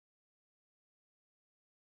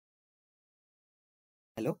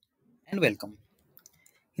Hello and welcome.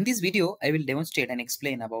 In this video, I will demonstrate and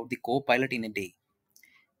explain about the Copilot in a day.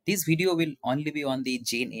 This video will only be on the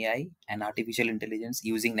Gen AI and artificial intelligence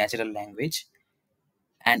using natural language,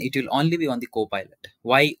 and it will only be on the Copilot.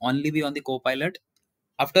 Why only be on the Copilot?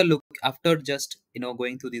 After just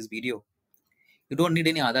going through this video, you don't need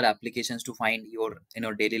any other applications to find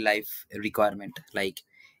your daily life requirement. Like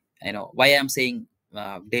why I'm saying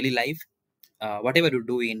daily life, whatever you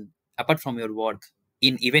do in apart from your work,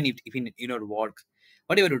 in even if in your work,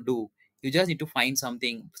 whatever you do, you just need to find some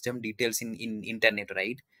details in internet,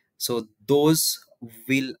 right? So those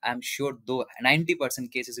will, I'm sure, though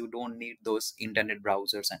 90% cases you don't need those internet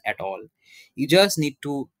browsers at all. You just need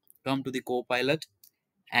to come to the Copilot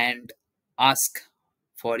and ask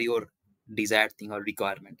for your desired thing or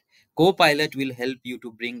requirement. Copilot will help you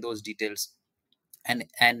to bring those details and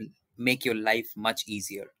make your life much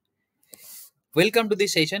easier. Welcome to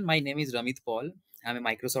this session. My name is Ramit Paul. I'm a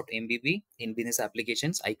Microsoft MVP in business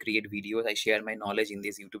applications. I create videos. I share my knowledge in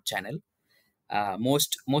this YouTube channel.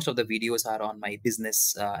 Most of the videos are on my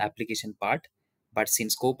business application part, but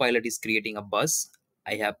since Copilot is creating a buzz,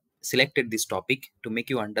 I have selected this topic to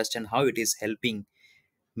make you understand how it is helping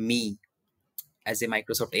me as a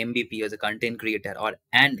Microsoft MVP, as a content creator,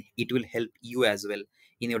 and it will help you as well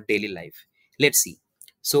in your daily life. Let's see.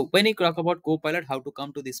 So when you talk about Copilot, how to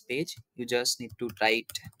come to this page, you just need to write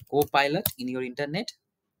Copilot in your internet,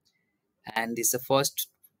 and this is the first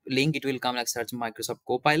link. It will come like search Microsoft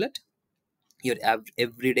Copilot, your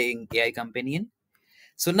everyday AI companion.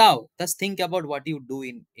 So now let's think about what you do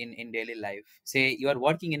in daily life. Say you are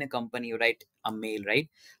working in a company, you write a mail, right?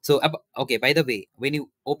 So, okay, by the way, when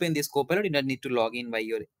you open this Copilot, you don't need to log in by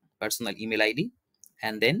your personal email ID,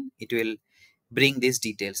 and then it will bring these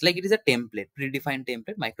details. Like it is a template, predefined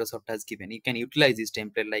template Microsoft has given. You can utilize this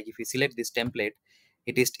template. Like if you select this template,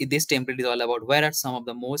 this template is all about where are some of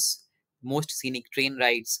the most scenic train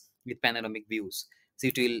rides with panoramic views. So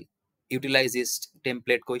it will utilize this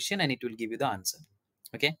template question and it will give you the answer.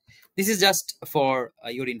 Okay, this is just for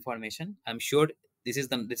your information. I'm sure this is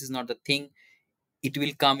not the thing it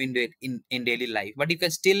will come in daily life, but you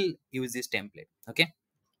can still use this template. Okay,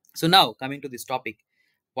 so now coming to this topic,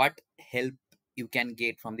 what help you can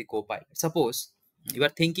get from the Copilot. Suppose you are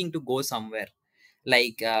thinking to go somewhere,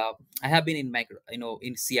 like I have been in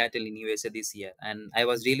in Seattle in USA this year, and I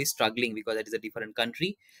was really struggling because it is a different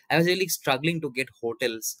country. I was really struggling to get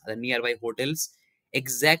hotels, the nearby hotels,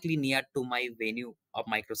 exactly near to my venue of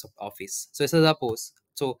Microsoft Office. So suppose,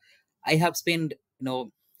 so I have spent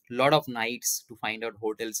lot of nights to find out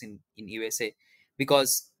hotels in USA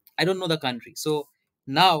because I don't know the country. So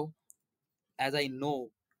now, as I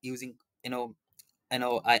know, using you know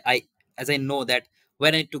I as I know that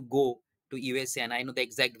when I need to go to USA and I know the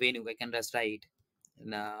exact venue, I can just write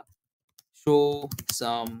show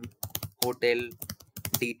some hotel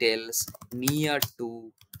details near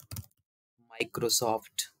to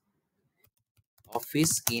Microsoft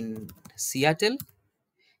Office in Seattle.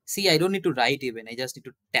 See, I don't need to write even. I just need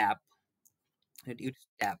to tap. You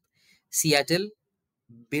tap Seattle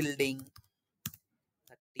building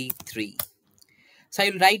 33. So I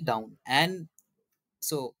will write down, and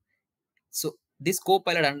so so this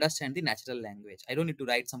Copilot understands the natural language. I don't need to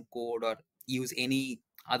write some code or use any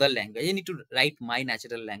other language. I need to write my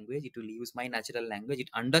natural language. It will use my natural language. It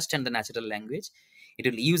understands the natural language. It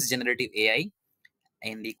will use generative AI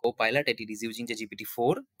in the Copilot. It is using the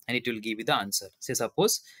GPT-4, and it will give you the answer. Say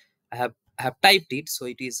suppose I have typed it, so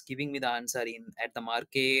it is giving me the answer in at the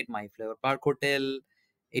market, my Flower Park Hotel.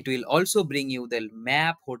 It will also bring you the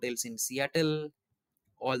map hotels in Seattle,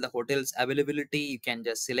 all the hotels availability. You can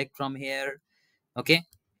just select from here. Okay,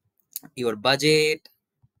 your budget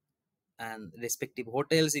and respective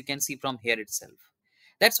hotels you can see from here itself.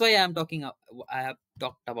 That's why I have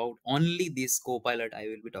talked about only this Copilot I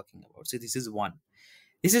will be talking about. So this is one.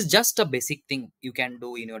 This is just a basic thing you can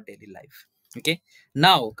do in your daily life. Okay,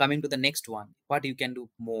 now coming to the next one, what you can do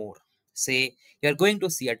more. Say you are going to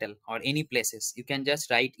Seattle or any places, you can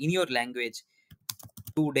just write in your language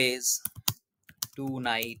 2 days 2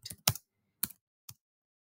 night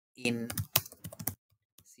in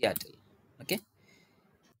Seattle. Okay,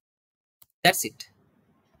 that's it.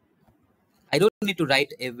 I don't need to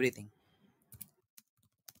write everything.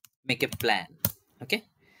 Make a plan. Okay,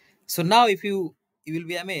 so now if you will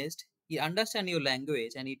be amazed, you understand your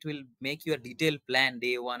language and it will make you a detailed plan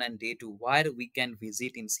day one and day two where we can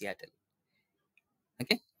visit in Seattle.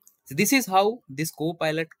 Okay, so this is how this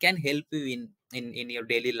Copilot can help you in your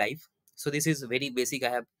daily life. So this is very basic.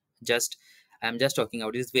 I'm just talking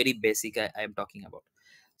about, this is very basic. I am talking about.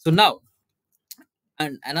 So now,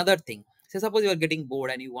 and another thing, Say suppose you are getting bored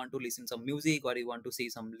and you want to listen some music or you want to see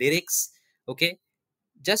some lyrics. Okay,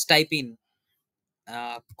 just type in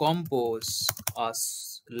compose a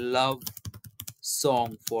love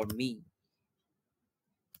song for me.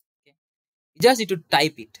 Okay, you just need to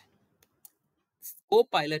type it.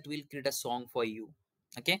 Copilot will create a song for you.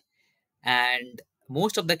 Okay, and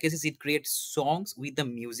most of the cases it creates songs with the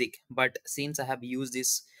music, but since I have used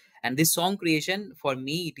this, and this song creation for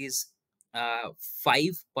me it is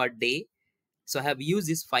 5 per day. So I have used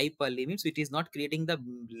this 5 per limit, so it is not creating the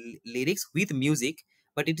lyrics with music,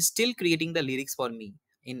 but it is still creating the lyrics for me.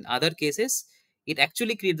 In other cases it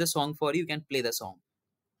actually creates the song for you. You can play the song.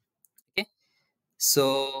 Okay,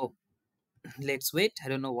 so let's wait. I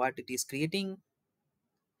don't know what it is creating.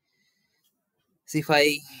 See if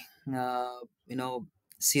I you know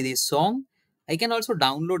see this song, I can also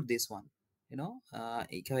download this one.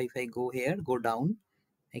 If I go here, go down,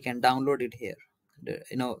 I can download it here.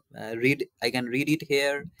 Read, I can read it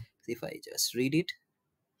here. See if I just read it,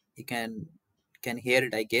 you can hear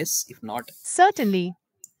it, I guess. If not, Certainly.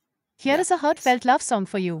 Here yeah, is a yes. heartfelt love song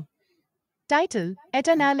for you. Title,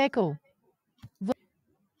 Eternal Echo.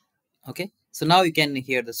 Okay, so now you can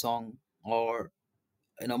hear the song, or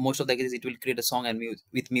most of the cases it will create a song and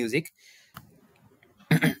with music.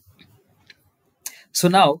 So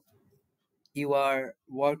now you are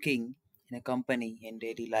working in a company in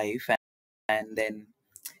daily life, and then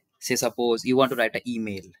say suppose you want to write an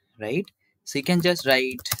email, right? So you can just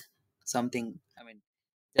write something, I mean,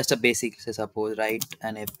 just a basic, say suppose write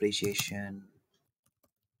an appreciation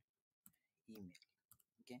email.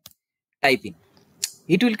 Okay, type in,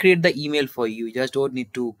 it will create the email for you. You just don't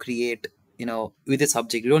need to create, with a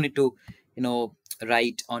subject, you don't need to you know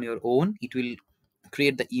write on your own. It will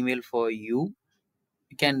create the email for you.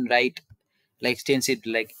 You can write like extensive,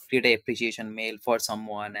 like create a appreciation mail for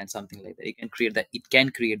someone and something like that. You can create that, it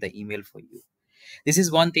can create the email for you. This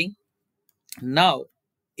is one thing. Now,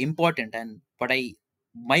 important, and what I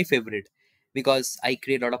my favorite, because I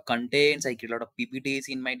create a lot of contents, I create a lot of ppts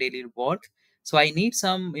in my daily work. So I need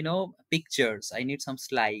some pictures, I need some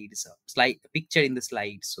slides, slide picture in the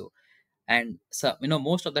slides. So, and so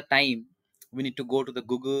most of the time we need to go to the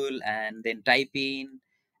google and then type in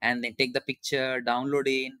and then take the picture, download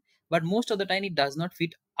in. But most of the time it does not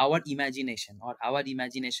fit our imagination or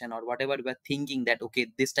whatever we are thinking that okay,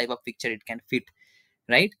 this type of picture it can fit,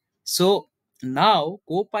 right? So now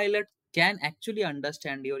Copilot can actually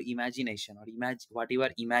understand your imagination, or imagine what you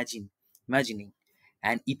are imagining,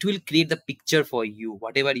 and it will create the picture for you,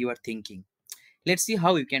 whatever you are thinking. Let's see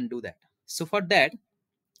how you can do that. So for that,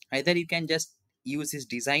 either you can just use this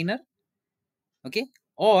designer, okay,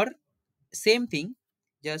 or same thing,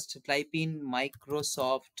 just type in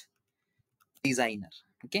Microsoft Designer.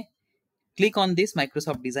 Okay, click on this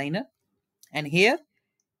Microsoft Designer, and here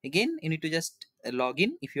again you need to just log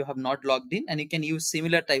in if you have not logged in, and you can use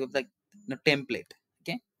similar type of like template.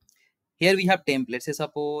 Okay, here we have templates. Say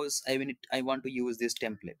suppose I want to use this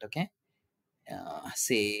template. Okay,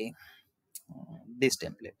 say this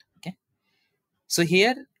template. Okay, so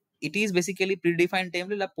here it is basically predefined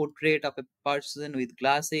template, a portrait of a person with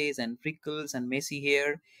glasses and freckles and messy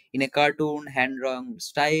hair in a cartoon hand drawn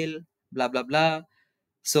style, blah blah blah.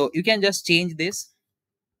 So you can just change this,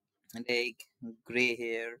 like gray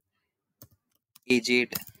hair,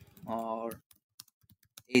 aged, or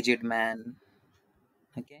aged man.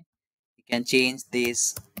 Okay, you can change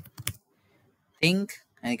this thing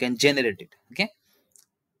and you can generate it. Okay,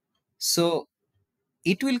 so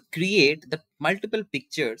it will create the multiple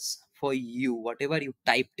pictures for you, whatever you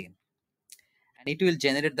typed in, and it will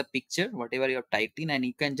generate the picture whatever you have typed in, and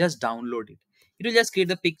you can just download it. It will just create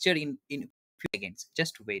the picture in few seconds.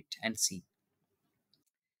 Just wait and see.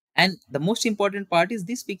 And the most important part is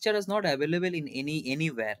this picture is not available in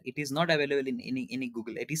anywhere. It is not available in any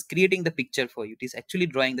google. It is creating the picture for you. It is actually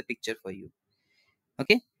drawing the picture for you.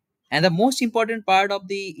 Okay, and the most important part of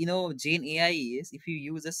the Gen AI is, if you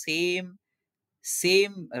use the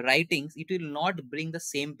same writings, it will not bring the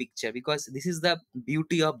same picture, because this is the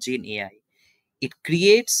beauty of Gen AI. It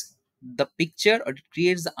creates the picture, or it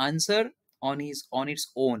creates the answer on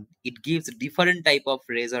its own. It gives different type of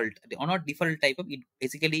result, or not different type of, it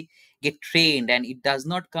basically get trained, and it does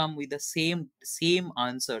not come with the same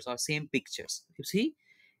answers or same pictures. You see,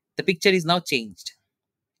 the picture is now changed.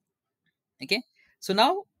 Okay, so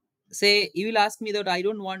now say you will ask me that I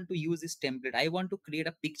don't want to use this template, I want to create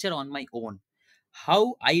a picture on my own.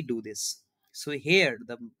 How I do this? So here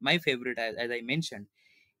the my favorite, as I mentioned,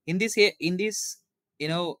 in this here in this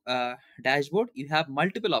dashboard, you have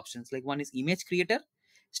multiple options. Like one is image creator,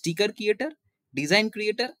 sticker creator, design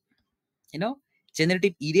creator, you know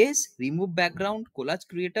generative erase, remove background, collage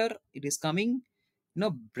creator, it is coming,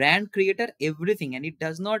 brand creator, everything. And it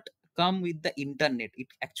does not come with the internet, it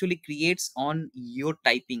actually creates on your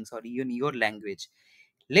typings or in your language.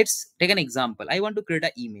 Let's take an example. I want to create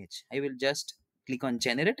an image. I will just click on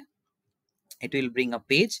generate. It will bring a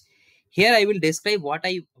page. Here I will describe what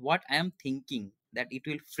I am thinking that it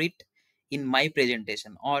will fit in my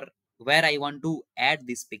presentation, or where I want to add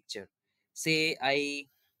this picture. Say I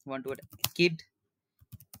want to add a kid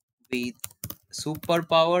with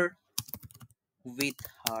superpower with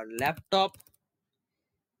her laptop,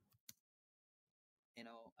 you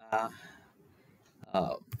know uh,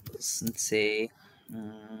 uh, say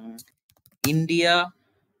mm, India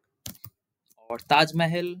or Taj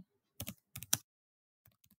Mahal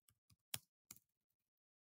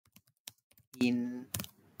in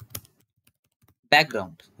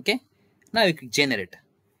background. Okay, now you click generate.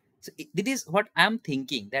 So this is what I'm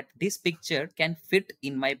thinking, that this picture can fit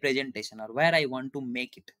in my presentation or where I want to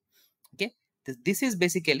make it. Okay, this is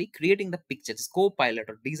basically creating the picture. This Copilot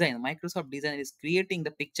or design, Microsoft Designer is creating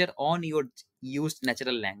the picture on your used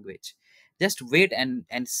natural language. Just wait and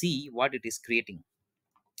see what it is creating.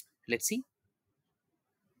 Let's see.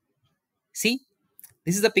 See,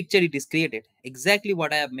 this is the picture it is created. Exactly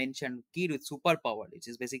what I have mentioned. Kid with superpower, which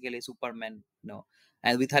is basically Superman,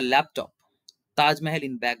 and with her laptop. Taj Mahal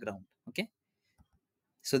in background. Okay,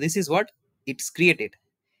 so this is what it's created.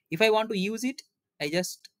 If I want to use it, I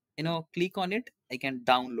just click on it. I can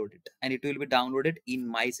download it and it will be downloaded in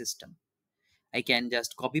my system. I can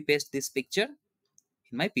just copy paste this picture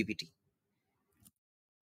in my PPT.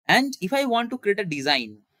 And if I want to create a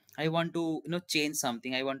design, I want to change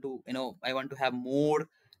something, I want to have more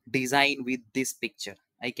design with this picture,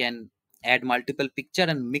 I can add multiple picture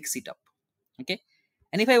and mix it up. Okay,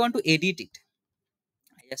 and if I want to edit it,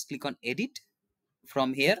 I just click on edit.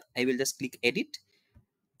 From here I will just click edit.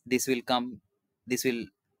 This will come, this will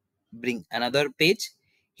bring another page.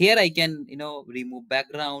 Here I can remove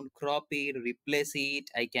background, crop it, replace it.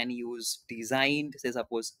 I can use design. Say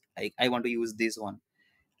suppose I want to use this one.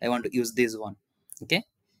 I want to use this one. Okay,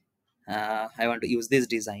 I want to use this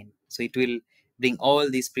design, so it will bring all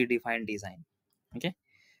these predefined design. Okay,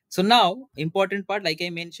 so now important part, like I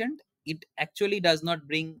mentioned, it actually does not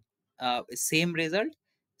bring same result.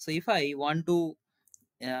 So if I want to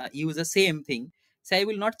use the same thing, so I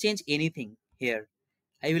will not change anything here.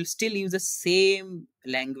 I will still use the same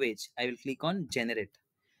language. I will click on generate.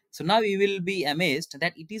 So now you will be amazed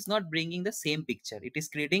that it is not bringing the same picture. It is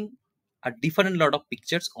creating a different lot of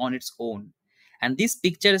pictures on its own. And this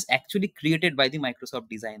picture is actually created by the Microsoft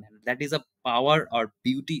Designer. That is a power or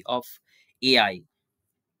beauty of AI.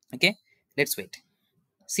 Okay, let's wait.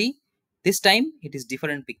 See, this time it is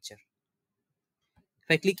different picture.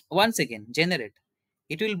 If I click once again, generate,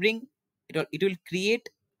 it will bring, it will create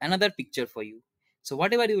another picture for you. So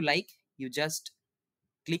whatever you like, you just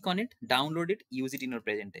click on it, download it, use it in your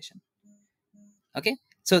presentation. Okay,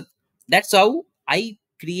 so that's how I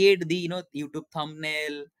create the YouTube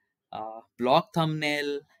thumbnail, blog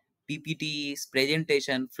thumbnail, PPTs,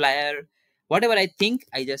 presentation, flyer, whatever I think.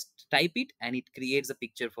 I just type it and it creates a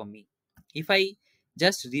picture for me. If I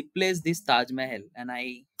just replace this Taj Mahal and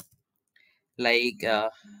I like uh,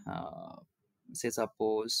 say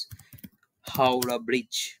suppose Howrah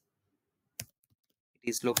Bridge, it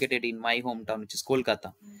is located in my hometown, which is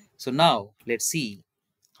Kolkata. So now let's see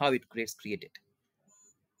how it gets created.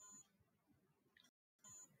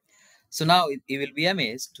 So now you will be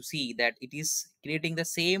amazed to see that it is creating the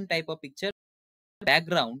same type of picture.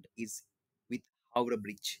 Background is with Howrah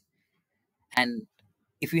Bridge. And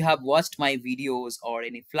if you have watched my videos or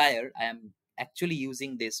any flyer, I am actually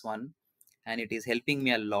using this one and it is helping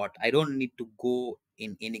me a lot. I don't need to go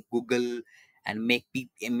in any Google and make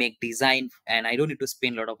design, and I don't need to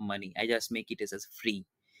spend a lot of money. I just make it as free.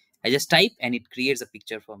 I just type and it creates a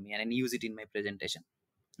picture for me and I use it in my presentation.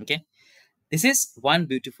 Okay, this is one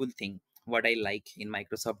beautiful thing what I like in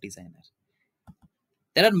Microsoft Designer.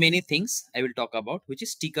 There are many things I will talk about, which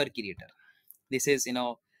is sticker creator. This is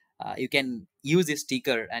you can use this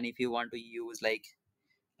sticker, and if you want to use like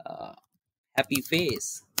uh, happy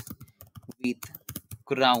face with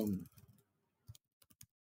crown.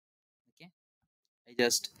 Okay, I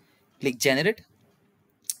just click generate.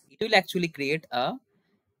 It will actually create a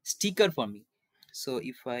sticker for me. So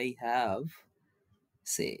if I have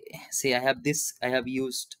say say I have this, I have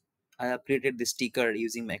created this sticker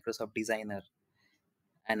using Microsoft Designer,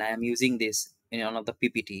 and I am using this in one of the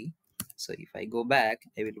PPT. So if I go back,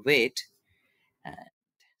 I will wait, and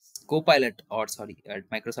Copilot, or sorry,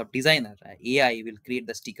 Microsoft Designer, AI will create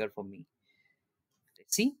the sticker for me.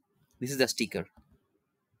 Let's see, this is the sticker.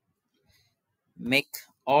 make,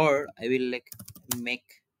 or I will like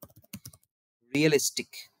make realistic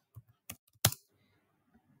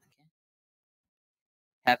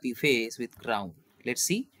happy face with crown. Let's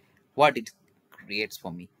see what it creates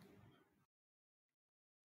for me.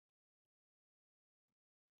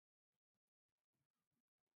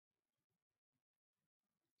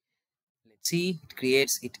 Let's see, it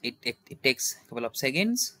creates it takes a couple of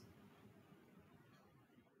seconds.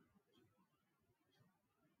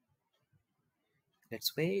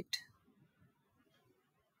 Let's wait.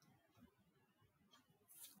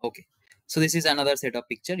 Okay, so this is another set of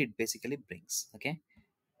picture it basically brings. Okay,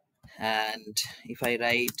 and if I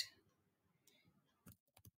write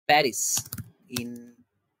Paris in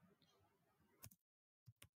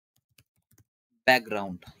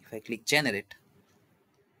background, if I click generate,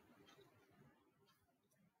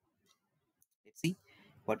 let's see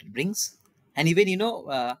what it brings. And even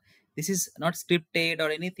this is not scripted or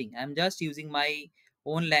anything. I'm just using my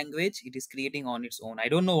own language. It is creating on its own. I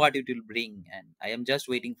don't know what it will bring, and I am just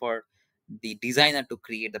waiting for the designer to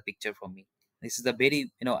create the picture for me. This is a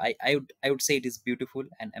very, I would say it is beautiful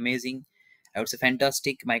and amazing. I would say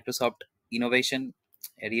fantastic Microsoft innovation.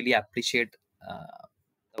 I really appreciate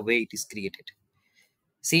the way it is created.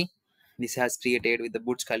 See, this has created with the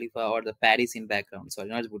Burj Khalifa or the Paris in background. Sorry,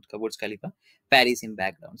 not Burj Khalifa, Paris in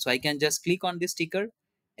background. So I can just click on this sticker.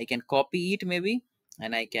 I can copy it maybe,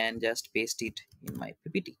 and I can just paste it in my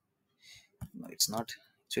PPT. No, it's not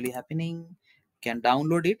actually happening. Can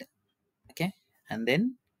download it, okay, and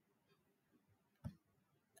then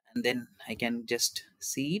I can just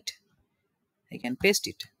see it. I can paste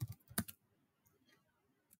it.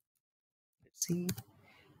 Let's see.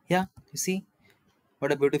 Yeah, you see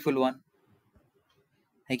what a beautiful one.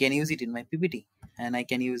 I can use it in my PPT, and I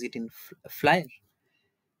can use it in flyer.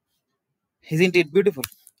 Isn't it beautiful?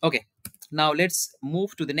 Okay, now let's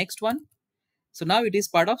move to the next one. So now it is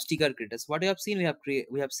part of sticker creators. What we have seen,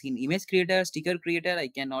 we have seen image creator, sticker creator. We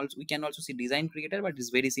can also see design creator, but it's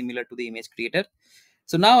very similar to the image creator.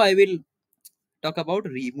 So now I will talk about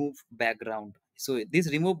remove background. So this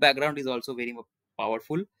remove background is also very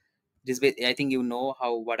powerful. I think you know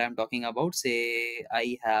how what I'm talking about. Say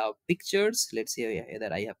I have pictures. Let's see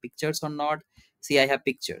whether I have pictures or not. See, I have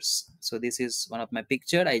pictures. So this is one of my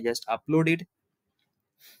picture. I just upload it,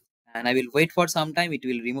 and I will wait for some time. It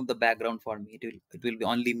will remove the background for me. It will be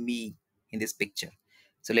only me in this picture.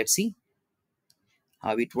 So let's see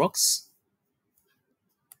how it works.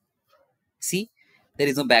 See, there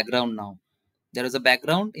is no background now. There is a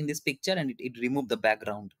background in this picture, and it removed the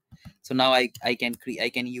background. So now I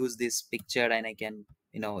can use this picture, and I can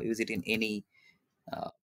use it in any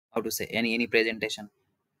how to say any presentation.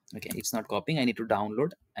 Okay, it's not copying. I need to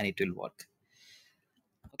download, and it will work.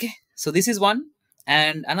 Okay, so this is one.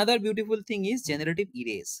 And another beautiful thing is generative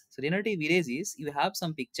erase. So generative erase is you have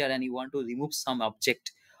some picture and you want to remove some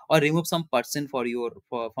object or remove some person from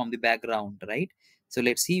the background, right? So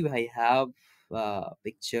let's see if I have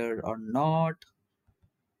picture or not.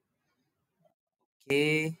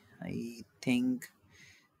 Okay, I think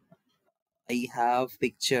I have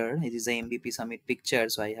picture. It is a MVP Summit picture,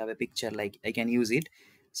 so I have a picture, like I can use it.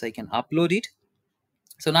 So I can upload it.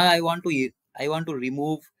 So now I want to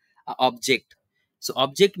remove a object. So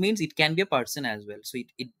object means it can be a person as well. So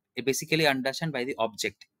it basically understand by the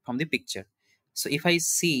object from the picture. So if I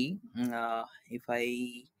see, if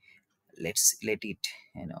I let's let it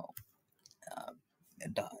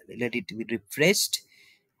uh, let it be refreshed,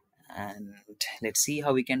 and let's see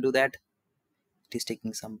how we can do that. It is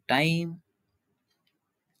taking some time.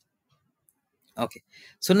 Okay,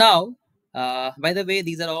 so now, by the way,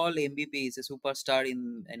 these are all MVPs, a superstar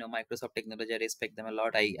in Microsoft technology. I respect them a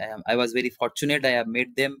lot. I was very fortunate. I have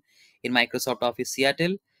met them in Microsoft Office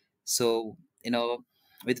Seattle. So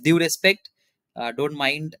with due respect, don't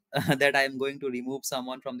mind that I am going to remove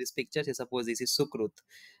someone from this picture. Say suppose this is Sukrut,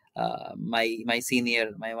 my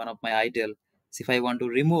senior, my one of my idol. So if I want to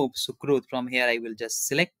remove Sukrut from here, I will just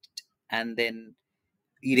select and then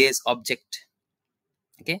erase object.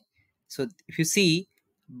 Okay, so if you see,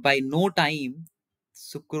 by no time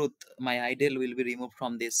Sukrut, my idol, will be removed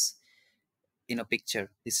from this picture.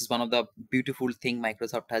 This is one of the beautiful thing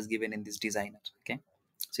Microsoft has given in this designer. Okay,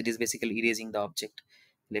 so it is basically erasing the object.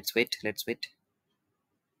 Let's wait.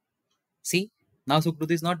 See, now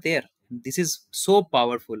Sukrut is not there. This is so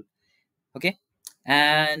powerful. Okay,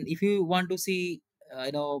 and if you want to see,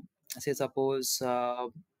 say suppose,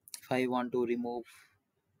 if I want to remove,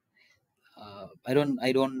 I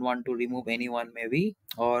don't want to remove anyone maybe,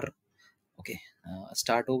 or okay,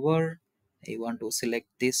 start over. I want to select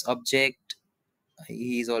this object.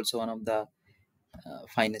 He is also one of the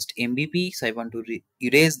finest MVP, so I want to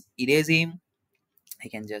erase him. I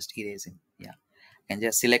can just erase him. Yeah, I can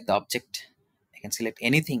just select the object. I can select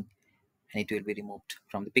anything and it will be removed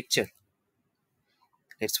from the picture.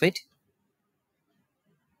 Let's wait.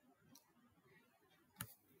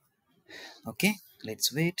 Okay,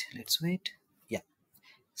 let's wait. Yeah,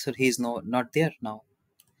 so he's not there now.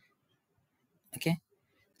 Okay,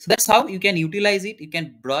 so that's how you can utilize it. You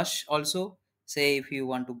can brush also. Say if you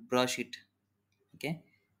want to brush it. Okay,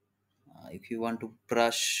 if you want to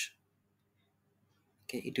brush,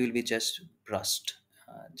 okay, it will be just brushed.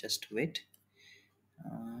 Just wait.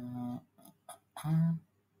 uh, uh,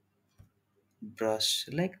 Brush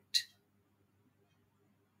select.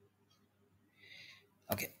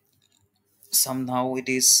 Okay, somehow it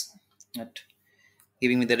is not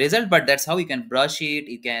giving me the result, but that's how you can brush it.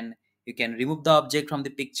 You can remove the object from the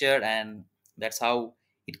picture, and that's how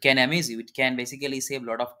it can amaze you. It can basically save a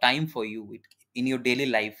lot of time for you in your daily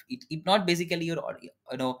life. It not basically your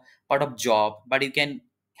part of job, but you can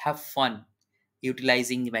have fun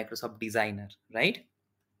utilizing Microsoft Designer, right?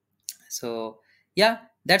 So yeah,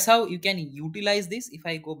 that's how you can utilize this. If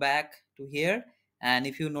I go back to here, and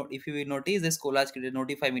if you will notice, this collage created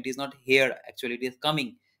notify me, it is not here, actually it is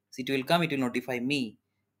coming. So it will come, it will notify me,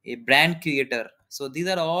 a brand creator. So these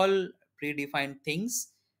are all predefined things.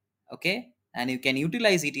 Okay, and you can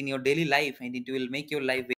utilize it in your daily life, and it will make your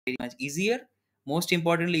life very much easier. Most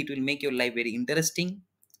importantly, it will make your life very interesting.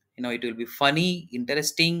 It will be funny,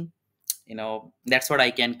 interesting. That's what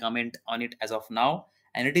I can comment on it as of now.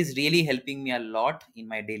 And it is really helping me a lot in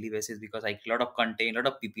my daily basis, because I lot of content, lot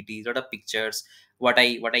of ppts, lot of pictures. What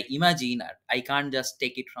I imagine, I can't just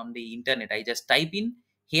take it from the internet. I just type in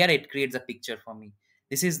here, it creates a picture for me.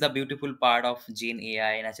 This is the beautiful part of Gen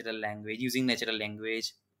AI, natural language, using natural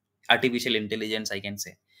language, artificial intelligence, I can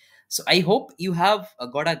say. So I hope you have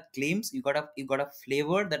got a glimpse, you got a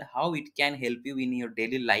flavor that how it can help you in your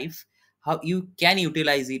daily life, how you can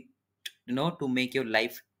utilize it, to make your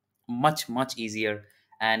life much much easier.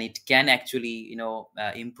 And it can actually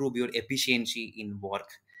improve your efficiency in work.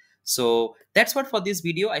 So that's what for this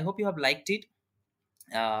video. I hope you have liked it.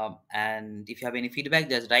 And if you have any feedback,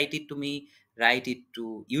 just write it to me, write it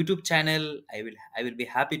to YouTube channel. I will be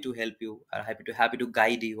happy to help you, or happy to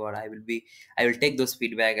guide you, or I will take those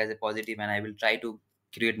feedback as a positive, and I will try to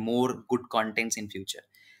create more good contents in future.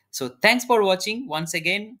 So thanks for watching once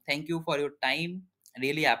again. Thank you for your time,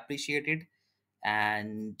 really appreciate it.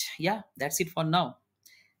 And yeah, that's it for now.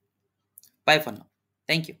 Bye for now.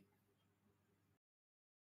 Thank you.